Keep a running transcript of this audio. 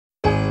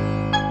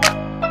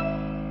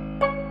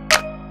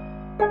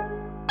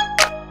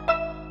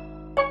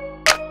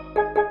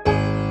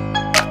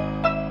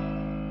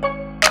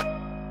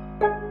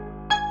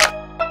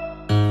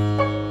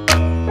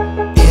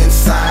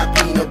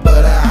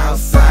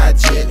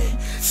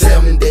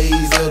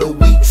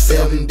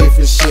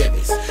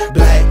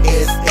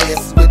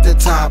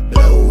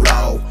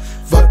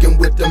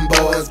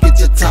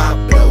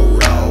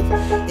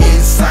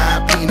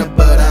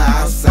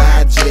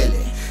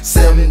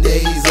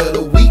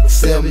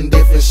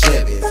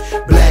Chevys.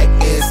 Black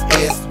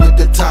SS with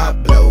the top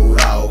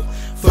blowed off.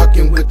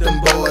 Fucking with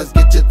them boys,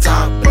 get your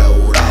top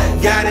blowed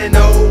off. Got an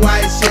old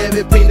white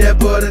Chevy, peanut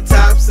butter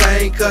top,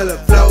 same color.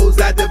 Flows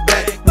out the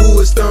back,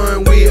 wood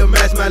steering wheel,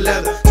 match my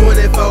leather.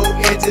 24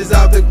 inches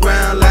off the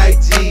ground like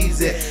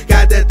Jeezy.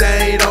 Got that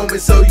thing on me,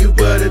 so you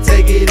better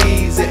take it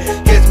easy.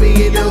 Catch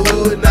me in the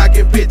hood,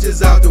 knocking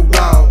pictures off the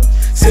wall.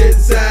 Sitting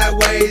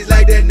sideways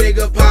like that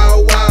nigga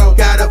Paul Wall.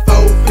 Got a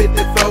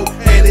 454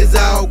 and it's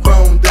all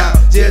chromed out.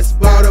 Just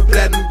bought a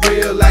platinum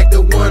grill like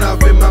the one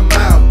off in my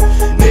mouth.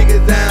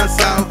 Niggas down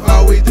south,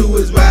 all we do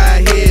is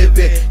ride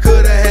heavy.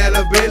 Coulda had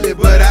a Bentley,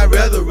 but I'd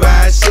rather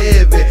ride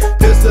Chevy.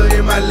 Pistol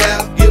in my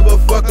lap, give a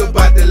fuck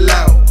about the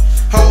law.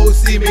 Hoes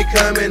see me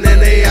coming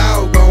and they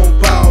all gone.